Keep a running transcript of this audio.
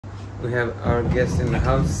We have our guest in the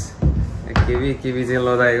house. KB चाहिँ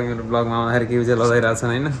लदाएको मेरो ब्लगमा आउँदाखेरि केबी चाहिँ लदाइरहेको छन्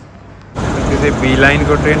हैन। त्यो चाहिँ बी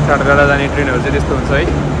लाइनको ट्रेन काठगडा जाने ट्रेनहरु चाहिँ त्यस्तो हुन्छ है।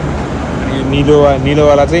 अनि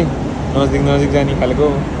निलोवाला चाहिँ नजिक जाने खालको।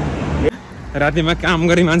 रातिमा काम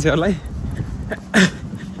गर्ने मान्छेहरुलाई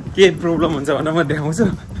के प्रब्लम हुन्छ भनेर म देखाउँछु।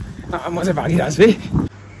 म चाहिँ भागिरहेको छु है।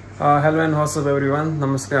 हेलो एन्ड व्हाट्सअप एभ्रीवन,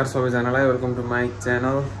 नमस्कार सबैजनालाई, welcome to my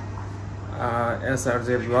channel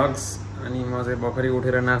SRJ blogs. अनि म चाहिँ भर्खरै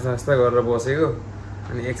उठेर नास्ता गरेर बसेको,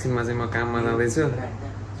 अनि एकछिनमा चाहिँ म काममा जाँदैछु।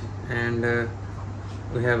 And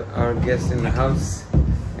we have our guest in the house.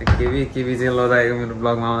 KB चाहिँ लदाएको मेरो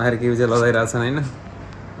ब्लगमा आउँदाखेरि केबी चाहिँ लदाइरहेको छन् हैन।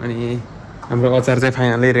 अनि हाम्रो अचार चाहिँ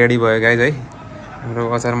फाइनली रेडी भयो गाइज है। हाम्रो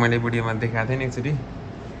अचार मैले भिडियोमा देखाएको थिएँ नि एकचोटि।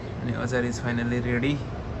 अनि अचार is finally ready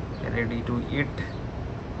to it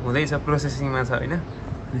हुँदैछ, प्रोसेसिङमा छ हैन।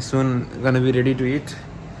 अनि सुन gonna be ready to it.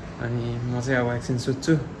 अनि म चाहिँ अब एकछिन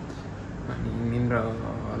सुत्छु, अनि निन्द्रा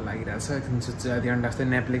लागिरहेको छ। एकछिन सुत्छु, आधी घन्टा जस्तै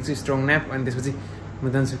न्याप लिन्छु, स्ट्रङ न्याप। अनि त्यसपछि म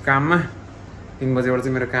जान्छु काममा। 3 बजेबाट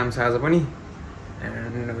चाहिँ मेरो काम छ आज पनि।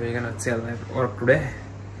 एन्ड वी गन चेल वर्क टुडे।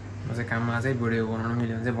 म चाहिँ काममा चाहिँ भिडियो बनाउनु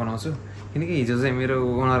मिल्यो भने चाहिँ बनाउँछु, किनकि हिजो चाहिँ मेरो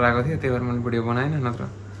ओनर आएको थियो, त्यही भएर मैले भिडियो बनाएन, नत्र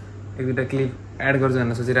 1-2 क्लिप एड गर्छु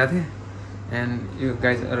भनेर सोचिरहेको थिएँ। And you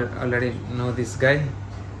guys already no this guy.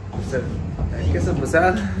 के छ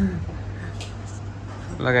भुसाल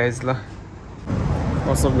ल गाइज ल।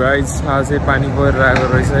 कसम गाइज आज चाहिँ पानी परिरहेको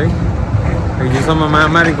रहेछ है। हिजोसम्म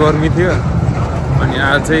महामारी गर्मी थियो, अनि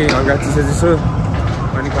आज चाहिँ हल्का चिसो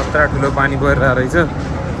अनि खतरा ठुलो पानी परिरहेको रहेछ।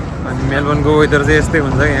 अनि मेलबर्नको वेदर चाहिँ यस्तै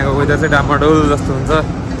हुन्छ, यहाँको वेदर चाहिँ डामाडोल जस्तो हुन्छ।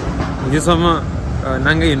 हिजोसम्म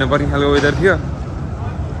नाङ्गै हिँड्नु पर्ने खालको वेदर थियो,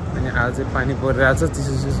 अनि आज चाहिँ पानी परिरहेको छ,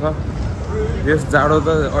 चिसो छ। यस जाडो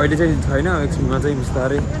त अहिले चाहिँ छैन, एकछिनमा चाहिँ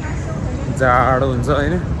बिस्तारै जाडो हुन्छ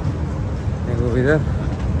होइन यहाँको वेदर।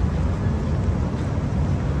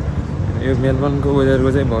 यो मेलबर्नको वेदरको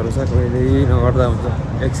चाहिँ भरोसा कहिल्यै नगर्दा हुन्छ।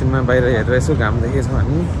 एकछिनमा बाहिर हेरेर यसो घाम देखेछ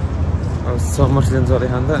भने अब समर सिजन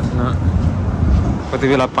चलेको नि त न, कति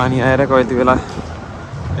बेला पानी आएर कति बेला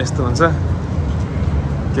यस्तो हुन्छ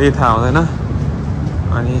केही थाहा हुँदैन।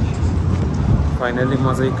 अनि फाइनली म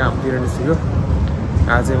चाहिँ कामतिर निस्केको।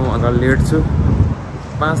 आज चाहिँ म हल्का लेट छु,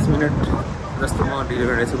 5 मिनट जस्तो म ढिलो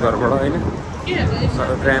गरेको छु घरबाट होइन।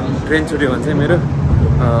 ट्रेन छुट्यो भने चाहिँ मेरो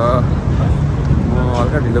म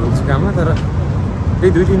हल्का ढिलो पुग्छु काममा, तर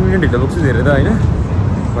त्यही 2-3 मिनट ढिलो पुग्छु, धेरै त होइन।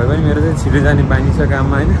 भए पनि मेरो चाहिँ छिटो जाने बानी छ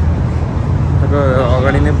काममा होइन।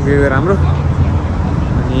 अगाडि नै पुगेको राम्रो।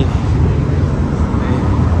 अनि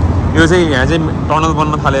यो चाहिँ यहाँ चाहिँ टनल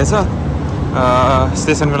बन्न थालेको छ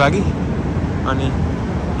स्टेसनको लागि। अनि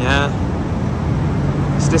यहाँ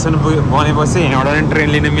स्टेसन बनेपछि यहाँबाट नि ट्रेन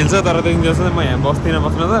लिन मिल्छ, तर त्यो जस्तो म यहाँ बस्दिनँ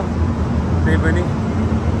बस्न त। त्यही पनि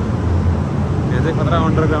यहाँ चाहिँ खतरा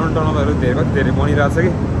अन्डरग्राउन्ड टनलहरू धेरै बनिरहेको छ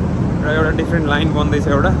कि। एउटा डिफ्रेन्ट लाइन बन्दैछ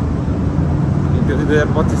एउटा, अनि त्यो चाहिँ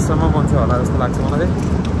 2025सम्म बन्छ होला जस्तो लाग्छ मलाई चाहिँ।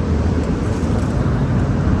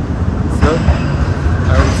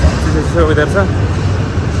 चिसो वेदर छ।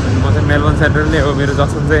 अनि म चाहिँ मेलबर्न सेन्ट्रल नै हो मेरो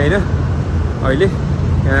जक्सन चाहिँ होइन। अहिले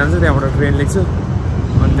यहाँ जान्छु, त्यहाँबाट ट्रेन लिन्छु,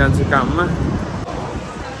 अनि जान्छु काममा।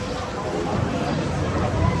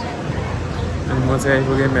 अनि म चाहिँ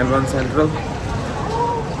आइपुगेँ मेलबर्न सेन्ट्रल।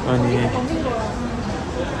 अनि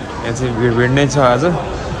यहाँ चाहिँ भिड नै छ आज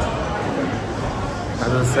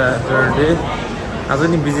स्याटरडे। आज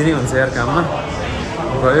नि बिजी नै हुन्छ यार काममा।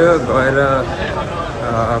 गएर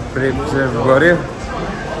प्रेप गऱ्यो,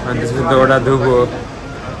 अनि त्यसपछि दौडाधुप हो,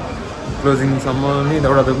 क्लोजिङसम्म नि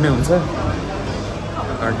दौडाधुप नै हुन्छ।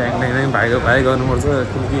 ट्याङ भाइ गर्नुपर्छ,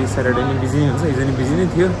 किनकि स्याटरडे नि बिजी नै हुन्छ। हिजो नि बिजी नै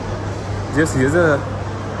थियो। हिजो चाहिँ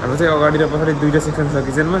हाम्रो चाहिँ अगाडि र पछाडि 2टा सेक्सन छ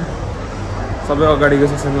किचनमा। सबै अगाडिको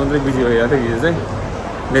सेक्सन मात्रै बिजी भइरहेको थियो हिजो चाहिँ।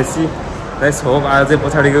 लेट्स होप आज चाहिँ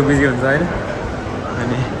पछाडिको बिजी हुन्छ होइन।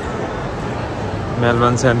 अनि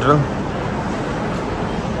मेलबर्न सेन्ट्रल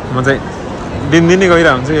म चाहिँ दिनदिनै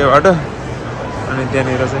गइरहेको हुन्छु यो बाटो। अनि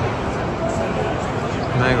त्यहाँनिर चाहिँ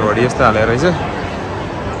नयाँ घडी यस्तो हालेको रहेछ।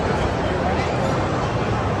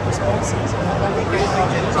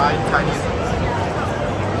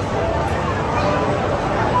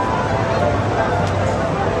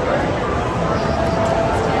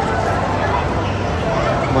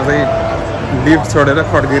 म चाहिँ लिफ्ट छोडेर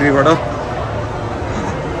खडगिरीबाट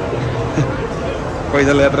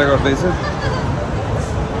पैदल यात्रा गर्दैछु।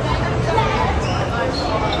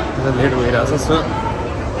 लेट भइरहेछ। सो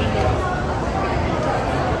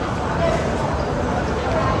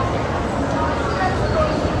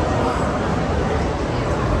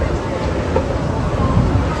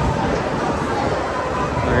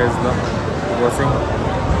बसिङ।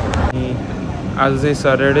 आज चाहिँ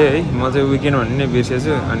सटरडे है, म चाहिँ विकेन्ड भन्ने नै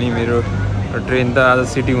बिर्सेछु। अनि मेरो ट्रेन त आज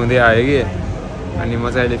सिटी हुँदै आयो कि, अनि म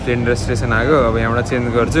चाहिँ अहिले फ्लिन्डर स्टेसन आएको अब यहाँबाट चेन्ज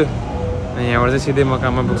गर्छु अनि यहाँबाट चाहिँ सिधै म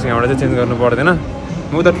काममा पुग्छु यहाँबाट चाहिँ चेन्ज गर्नु पर्दैन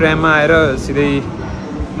म त ट्रेनमा आएर सिधै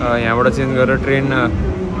यहाँबाट चेन्ज गरेर ट्रेन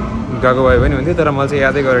गएको भए पनि हुन्थ्यो तर मैले चाहिँ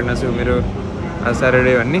यादै गरेन छु मेरो आज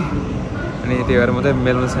स्याटरडे भन्ने अनि त्यही भएर म चाहिँ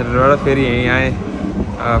मेलबर्न सेन्टरबाट फेरि यहीँ आएँ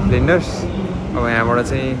फ्लिन्डर्स अब यहाँबाट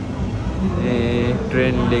चाहिँ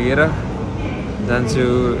ट्रेन लिएर जान्छु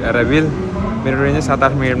एराबिल मेरो ट्रेन चाहिँ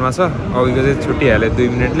 7-8 मिनटमा छ अघिको चाहिँ छुट्टिहाल्यो 2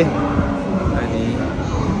 मिनटले अनि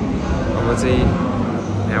अब चाहिँ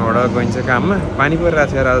यहाँबाट गइन्छ काममा पानी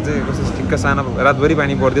परिरहेको थियो आज चाहिँ कस्तो ठिक्क सानो रातभरि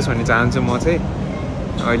पानी परिदियोस् भन्ने चाहन्छु म चाहिँ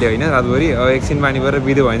अहिले होइन रातभरि अब एकछिन पानी परेर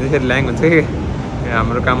बिदो भयो भने चाहिँ फेरि ल्याङ हुन्छ कि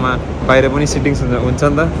हाम्रो काममा बाहिर पनि सिटिङ्स हुन्छ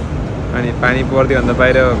नि त अनि पानी परिदियो भने त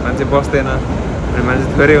बाहिर मान्छे बस्दैन अनि मान्छे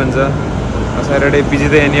थोरै हुन्छ स्याटरडे बिजी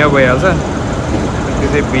त यहाँ भइहाल्छ त्यो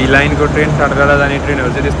चाहिँ भी लाइनको ट्रेन टाढा जाने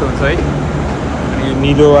ट्रेनहरू चाहिँ त्यस्तो हुन्छ है अनि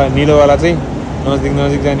निलोवाला चाहिँ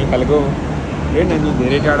नजिक जाने खालको ट्रेन अनि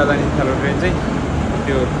धेरै टाढा जाने खालको ट्रेन चाहिँ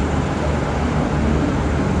त्यो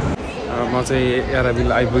म चाहिँ एराबिल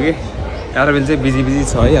आइपुगेँ एराबिल चाहिँ बिजी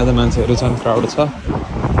छ है आज मान्छेहरू छन् क्राउड छ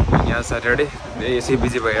यहाँ स्याटरडे यसै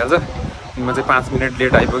बिजी भइहाल्छ म चाहिँ 5 मिनट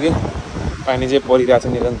लेट आइपुगेँ पानी चाहिँ परिरहेको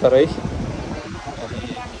छ निरन्तर है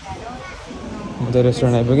म चाहिँ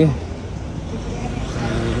रेस्टुरेन्ट आइपुगेँ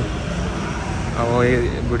अब यो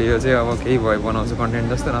भिडियो चाहिँ अब केही भयो बनाउँछु कन्टेन्ट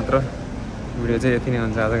जस्तो नत्र भिडियो चाहिँ यति नै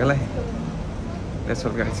हुन्छ आजको लागि द्याट्स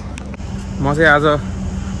अल गाइज म चाहिँ आज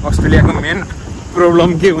अस्ट्रेलियाको मेन प्रब्लम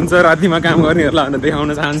के हुन्छ रातिमा काम गर्नेहरूलाई भनेर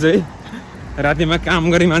देखाउन चाहन्छु है रातिमा काम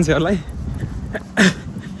गर्ने मान्छेहरूलाई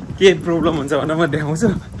के प्रब्लम हुन्छ भनेर म देखाउँछु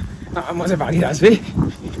म चाहिँ भागिरहेको छु है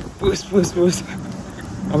पुस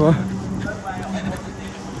अब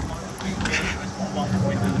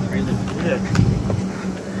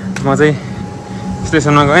म चाहिँ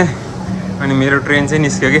स्टेसनमा गएँ अनि मेरो ट्रेन चाहिँ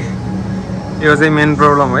निस्क्यो कि यो चाहिँ मेन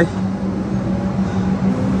प्रब्लम है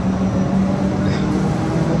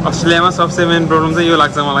अस्ट्रेलियामा सबसे मेन प्रब्लम चाहिँ यो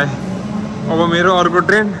लाग्छ मलाई अब मेरो अर्को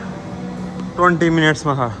ट्रेन 20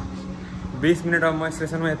 मिनट्समा छ 20 मिनट अब म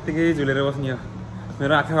स्टेसनमा यत्तिकै झुलेर बस्ने हो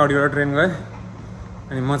मेरो आँखा अगाडिबाट ट्रेन गयो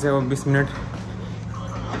अनि म चाहिँ अब 20 मिनट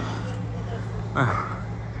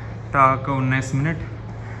टक्क 19 मिनट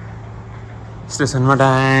स्टेसनमा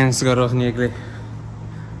डान्स गरेर बस्ने एक्लै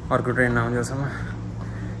अर्को ट्रेन आउँदैसम्म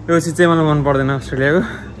यो चिज चाहिँ मलाई मन पर्दैन अस्ट्रेलियाको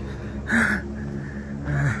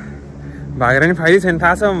भागेर नि फाइदै छैन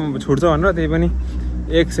थाहा छ छुट्छ भनेर त्यही पनि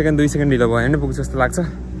 1 सेकेन्ड 2 सेकेन्ड ढिलो भयो भने पुग्छ जस्तो लाग्छ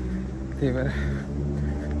त्यही भएर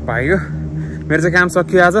भाग्यो मेरो चाहिँ काम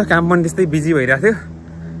सकियो आज काम पनि त्यस्तै बिजी भइरहेको थियो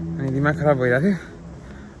अनि दिमाग खराब भइरहेको थियो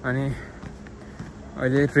अनि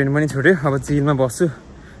अहिले ट्रेन पनि छुट्यो अब चिलमा बस्छु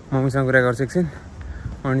मम्मीसँग कुरा गर्छु एकछिन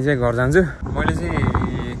अनि चाहिँ घर जान्छु मैले चाहिँ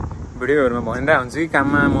भिडियोहरूमा भनिरहेको हुन्छु कि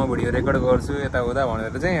काममा म भिडियो रेकर्ड गर्छु यताउता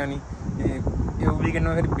भनेर चाहिँ अनि यो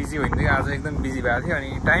विकेन्डमा फेरि बिजी भइन्छ कि आज एकदम बिजी भएको थियो अनि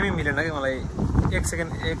टाइमै मिलेन कि मलाई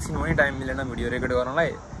एकछिन पनि टाइम मिलेन भिडियो रेकर्ड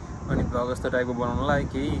गर्नलाई अनि ब्लग जस्तो टाइपको बनाउनलाई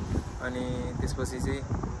केही अनि त्यसपछि चाहिँ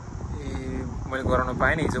मैले गराउन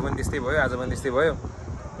पाएँ हिजो पनि त्यस्तै भयो आज पनि त्यस्तै भयो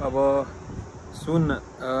अब सुन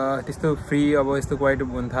त्यस्तो फ्री अब यस्तो क्वाइट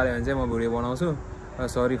हुन थाल्यो भने चाहिँ म भिडियो बनाउँछु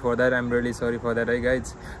sorry for that I'm really sorry for that है गाइज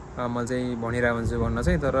म चाहिँ भनिरहेको हुन्छु भन्न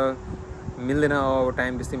चाहिँ तर मिल्दैन अब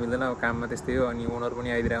टाइम त्यस्तै मिल्दैन अब काममा त्यस्तै हो अनि ओनर पनि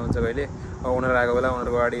आइदिरहेको हुन्छ कहिले अब ओनर आएको बेला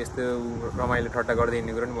ओनरको अगाडि यस्तो रमाइलो ठट्टा गर्दै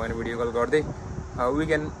हिँड्ने कुरो पनि भएन भिडियो कल गर्दै we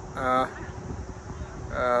can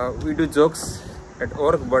we do jokes at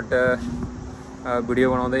work but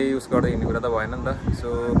video बनाउँदै उस गर्दै हिँड्ने कुरा त भएन नि त so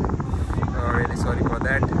really sorry for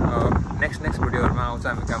that next भिडियोहरूमा आउँछ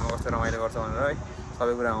हामी काममा कस्तो रमाइलो गर्छ भनेर है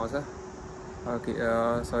सबै कुरा आउँछ ओके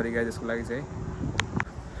सरी गाइज यसको लागि चाहिँ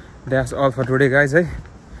that's all for today guys है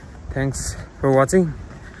thanks for watching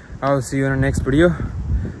I will see you in next video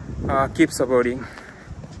keep supporting